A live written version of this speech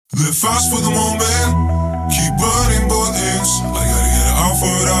Live fast for the moment, keep burning both ends. I gotta get it out for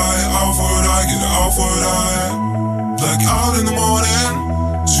die, out for die, get it out for die. Black out in the morning,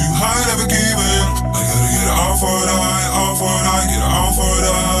 too high, never giving. I gotta get it out for die, out for die, get it out for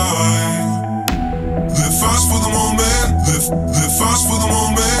die. Live fast for the moment, live fast for the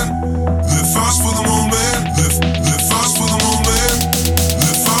moment, live fast for the moment, live fast for the moment,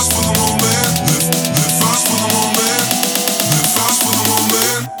 live fast for the moment, live fast for the moment, live fast for the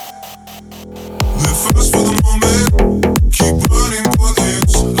moment, live fast for the moment, keep burning both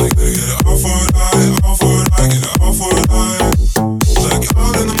ends. I gotta get it out for die, out for die, get it out for die. Black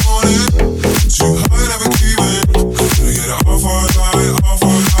out in the morning, too high, never giving. I gotta get it out for die, out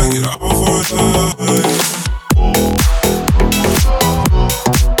for die, get it out for die.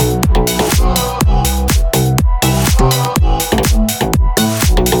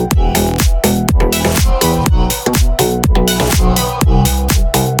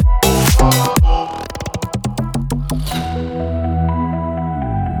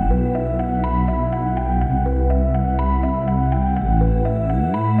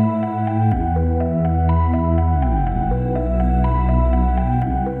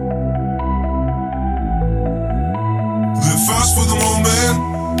 Fast for the moment,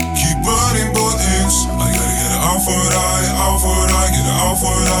 keep burning both ends. I gotta get it out for die, out for die, get it out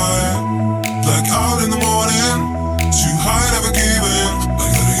for die. Black out in the morning, too high, never giving. I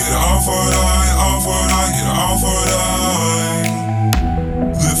gotta get it out for die, out for die, get it out for die.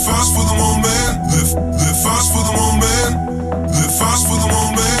 Live fast for the moment, live fast for the moment, live fast for the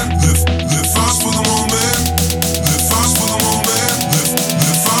moment, live fast for the moment, live fast for the moment,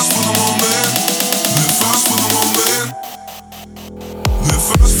 live fast for the moment, live fast for the moment. Live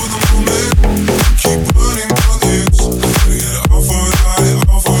fast for the moment, keep burning both ends. I gotta get it out for die,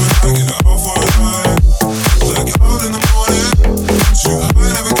 out for die, get it out for die. Black out in the morning, too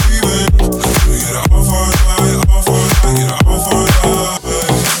high, never giving. I gotta get it out for die, out for die, get it out for die.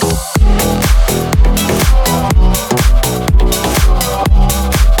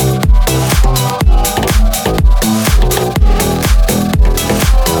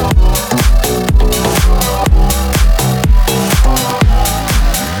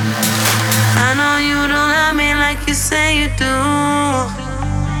 You say you do.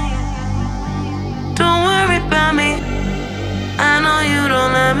 Don't worry about me. I know you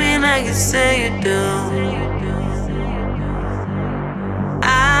don't love me like you say you do.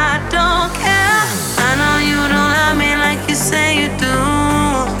 I don't care. I know you don't love me like you say you do.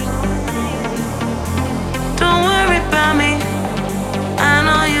 Don't worry about me. I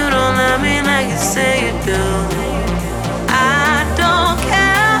know you don't love me like you say you do. I don't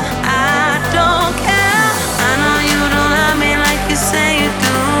care. I don't care. I know you don't love me like you say you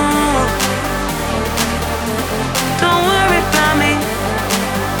do. Don't worry about me.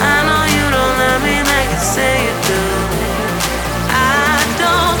 I know you don't love me like you say you do. I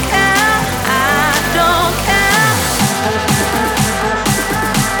don't care. I don't care.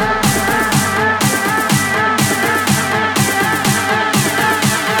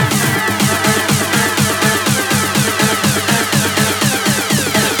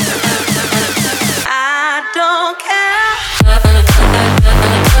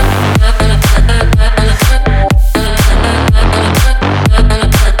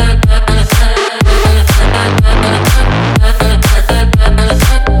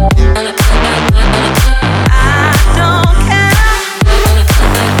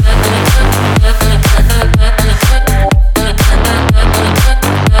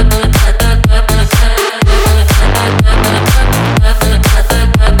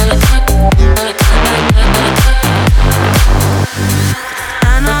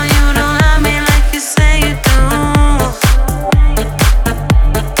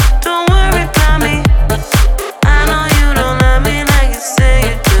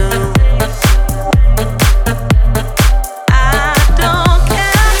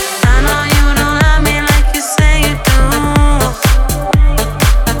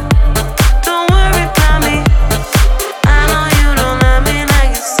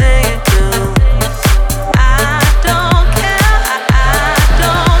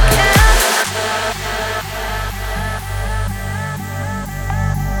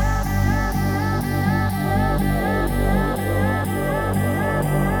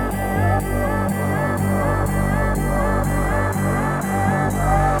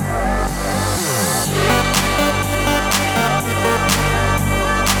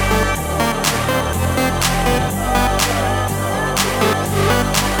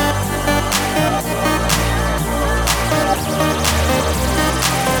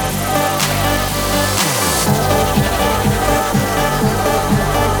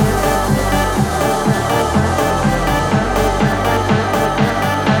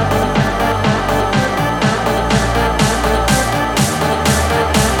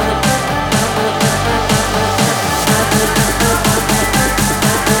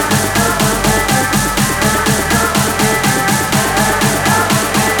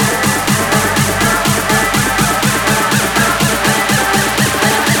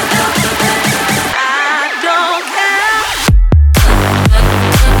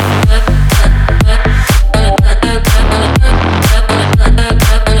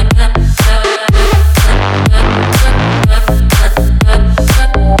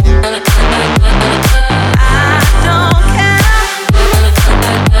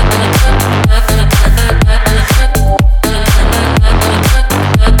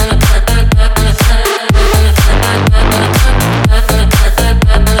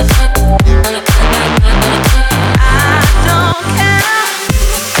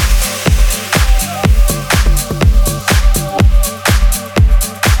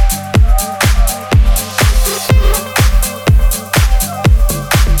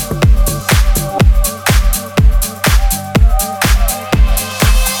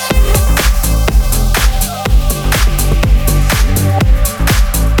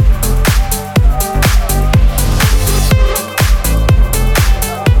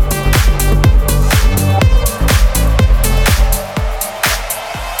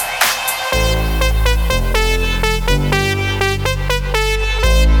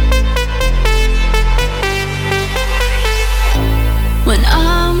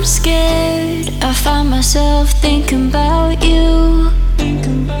 myself thinking about you.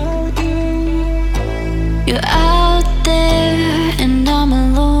 You're out there and I'm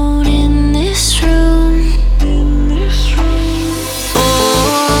alone in this room. Oh,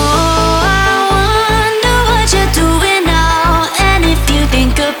 I wonder what you're doing now, and if you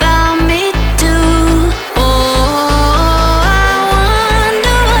think about me too. Oh, I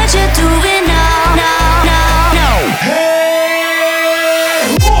wonder what you're doing now, now. Hey,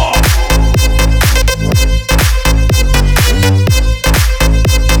 whoa.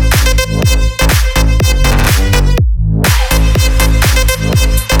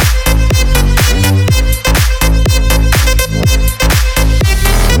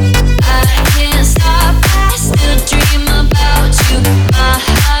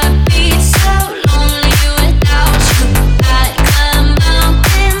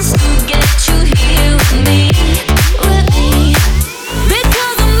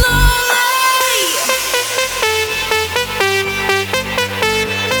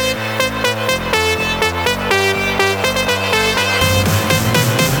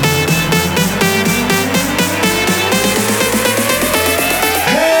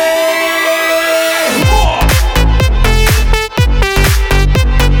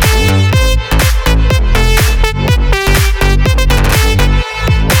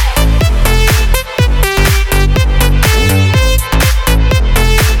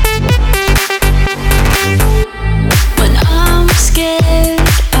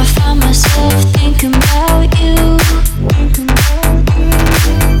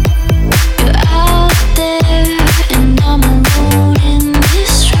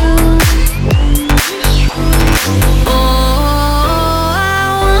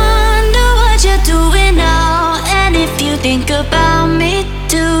 Think about me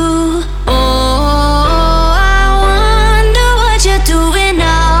too. Oh, I wonder what you're doing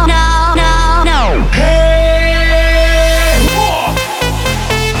now, now. Hey, whoa.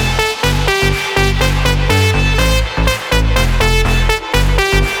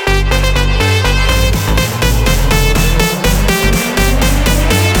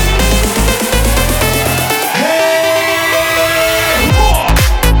 Hey, whoa.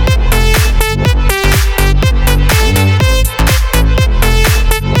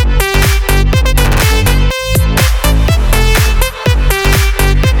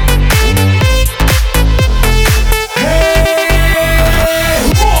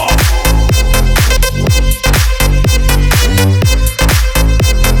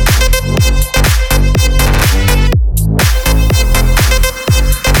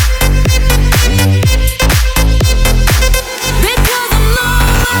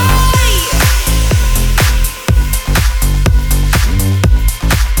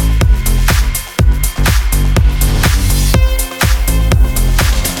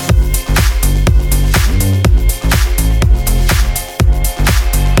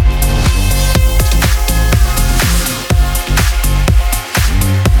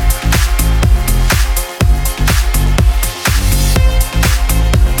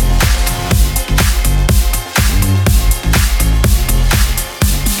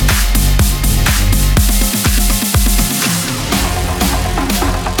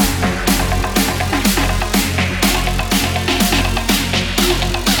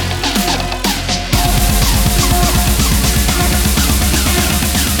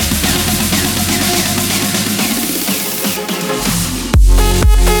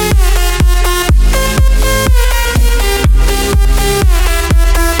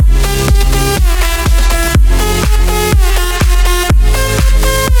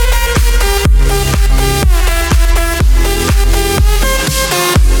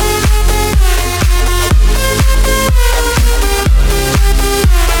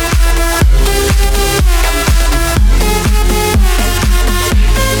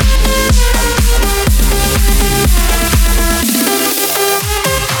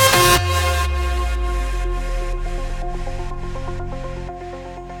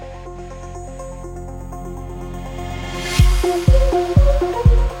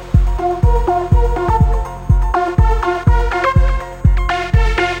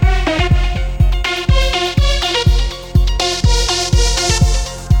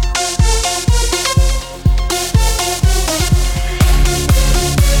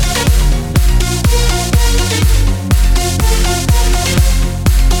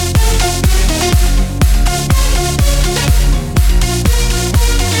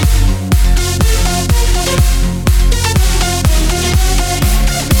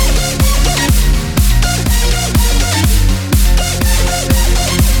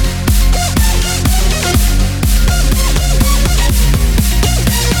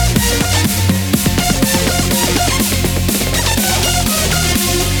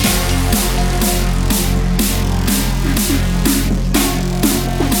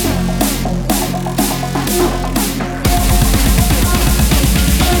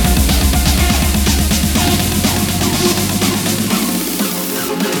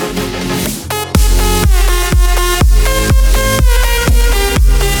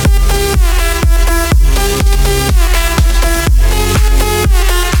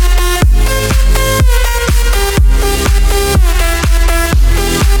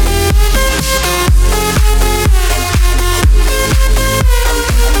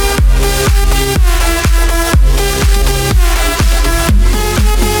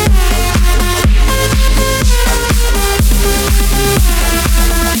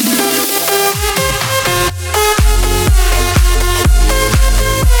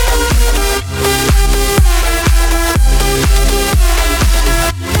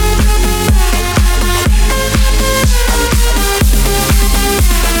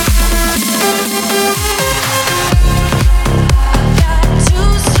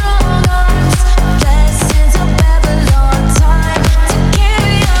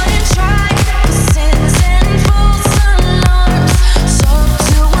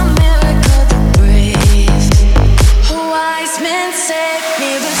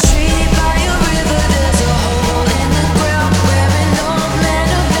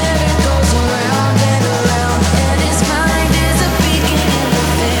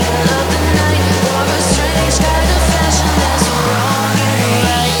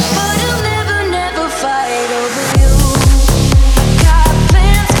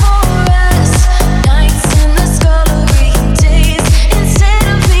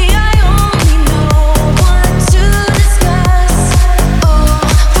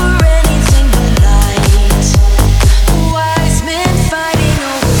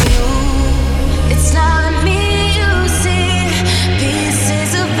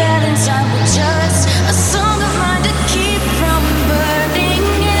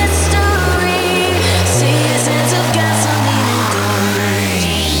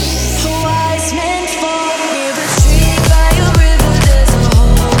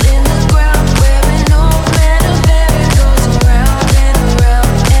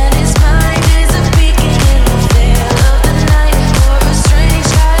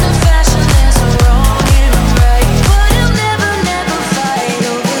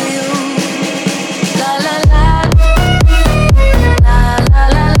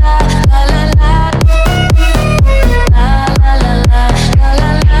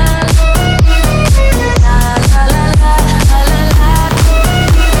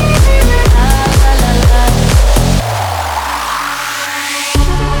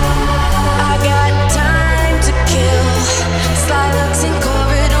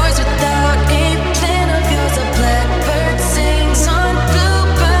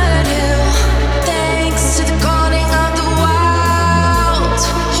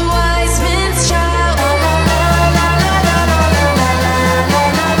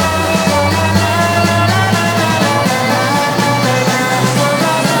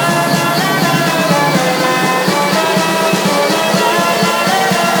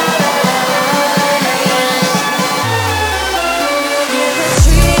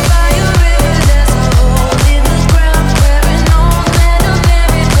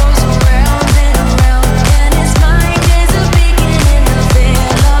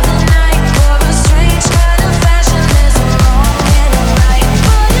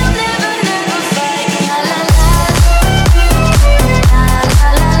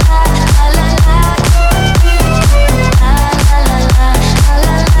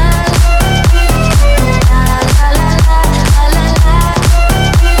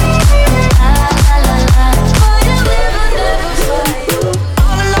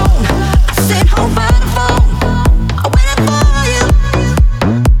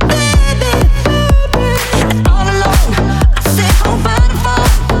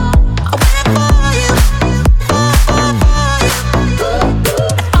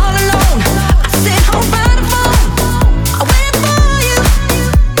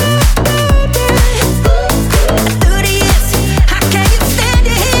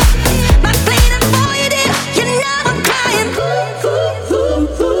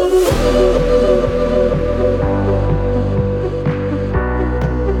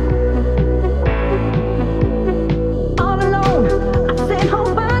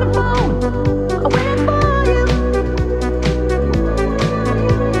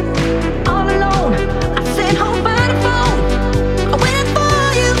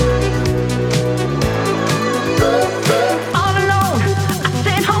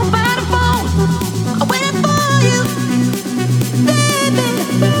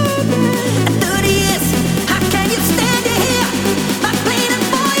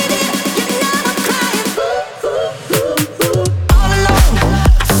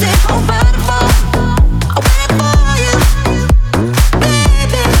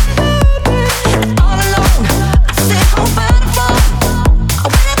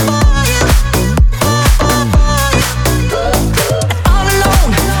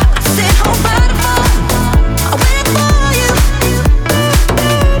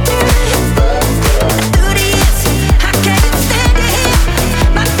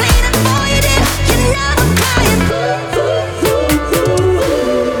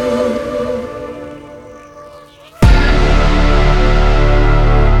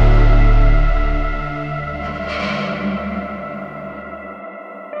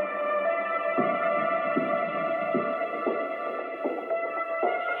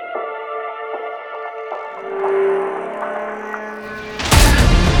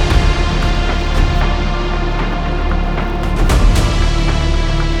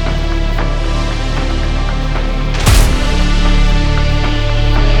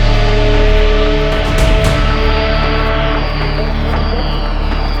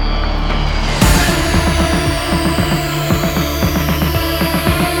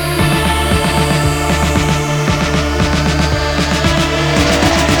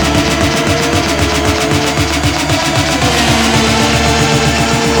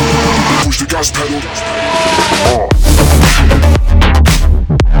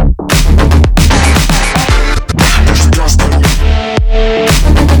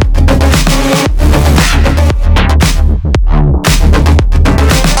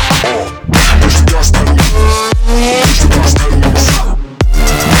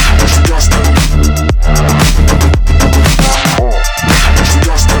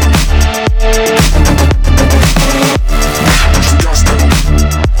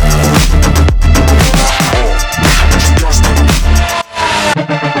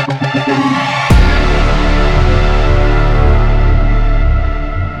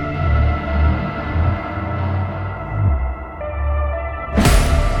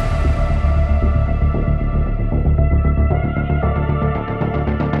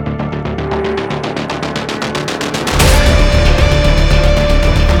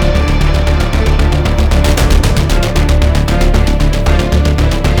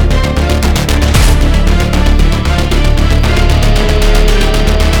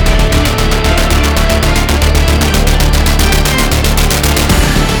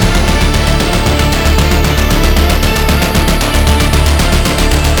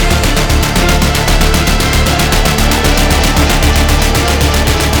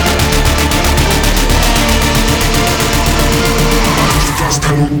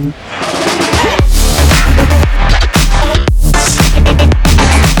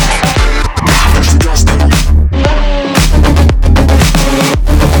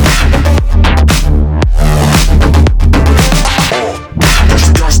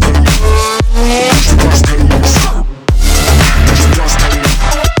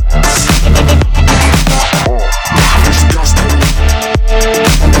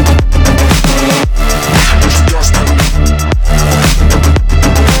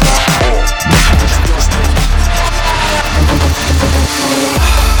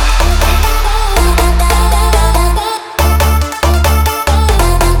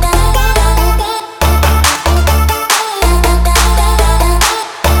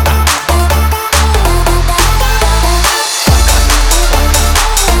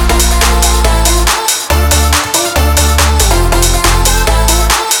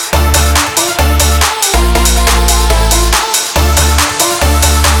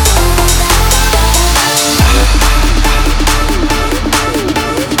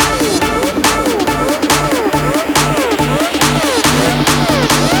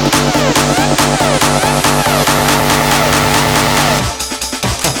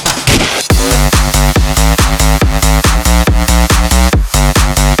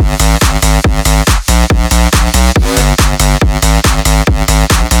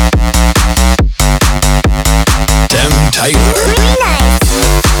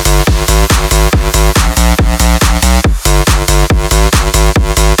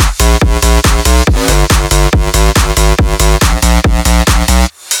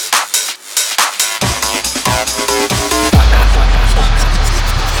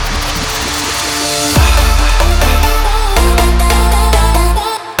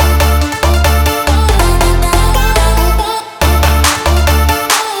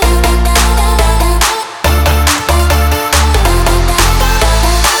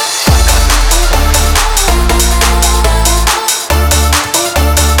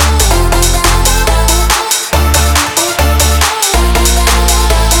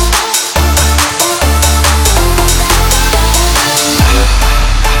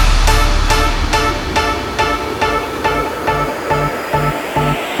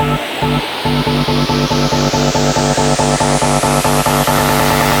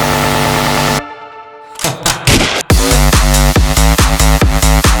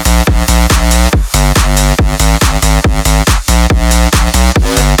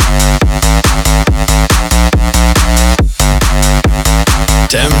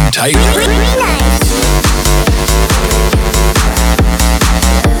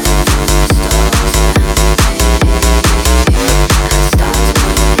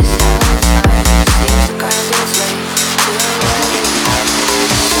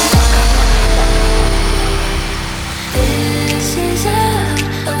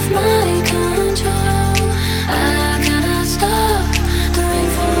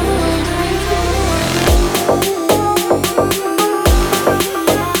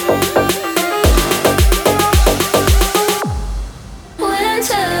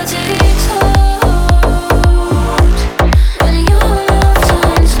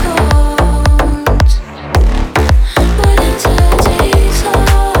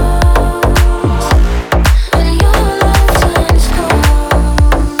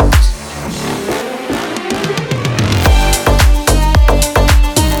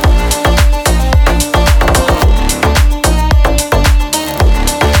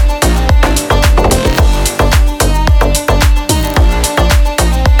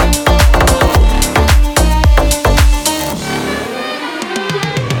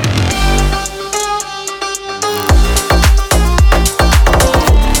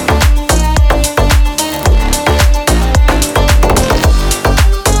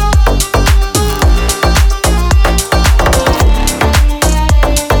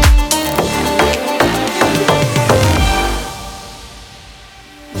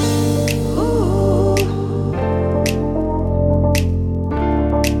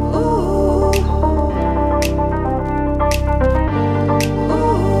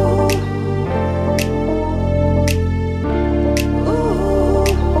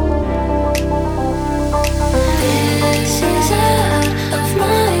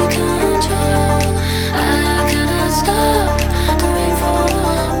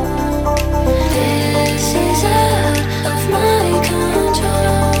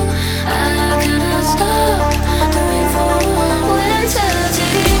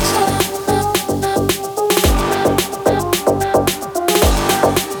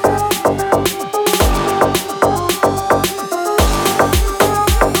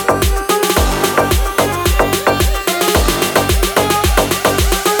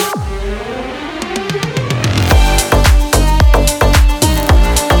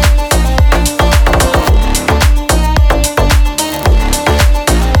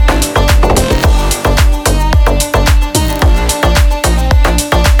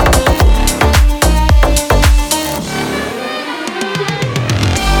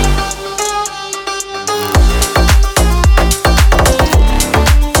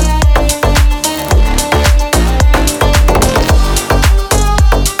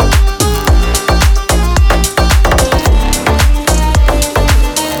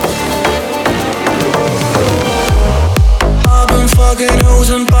 O's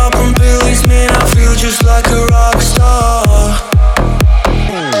and popping pills, man, I feel just like a rock star.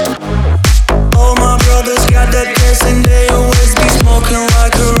 All my brothers got that gas and they always be smoking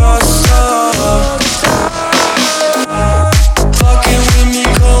like a rock star. Fucking with me,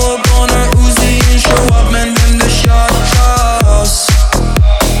 call up on a Uzi and show up, man, then the shot toss.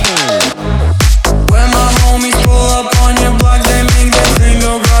 When my homies pull up on your block, they make that thing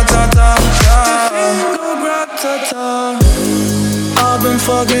go grata-ta-ta. I've been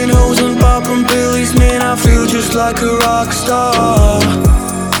fucking hoes and popping pills, man, I feel just like a rock star.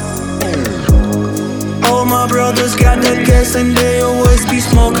 All my brothers got that gas and they always be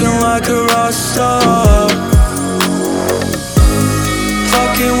smoking like a rock star.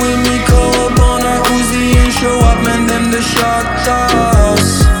 Fucking with me, call up on a Uzi and show up, man, them the shot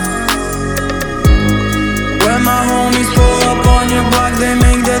toss. When my homies pull up on your block, they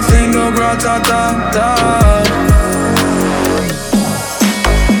make that thing go grata-ta-ta.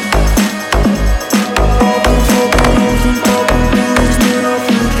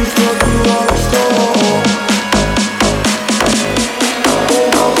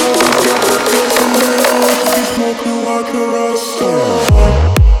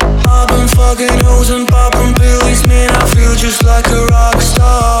 I've been fucking hoes and popping pills, man, I feel just like a rock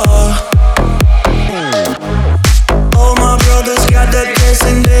star. All my brothers got that gas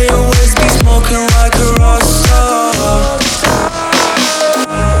and they always be smoking like a rock star.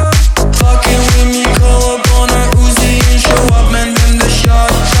 Fucking with me, call up on a Uzi and show up, man, then the shot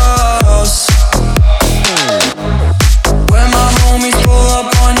toss. When my homies pull up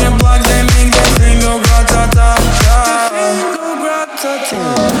on your block, they make that thing go grata-ta-ta.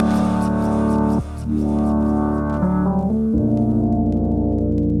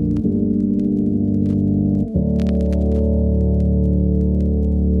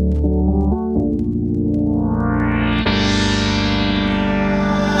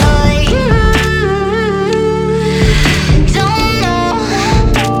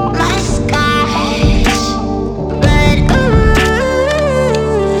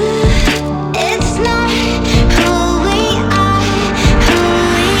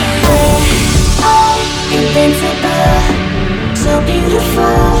 So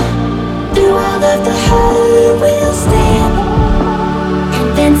beautiful, through all of the hurt we'll stay.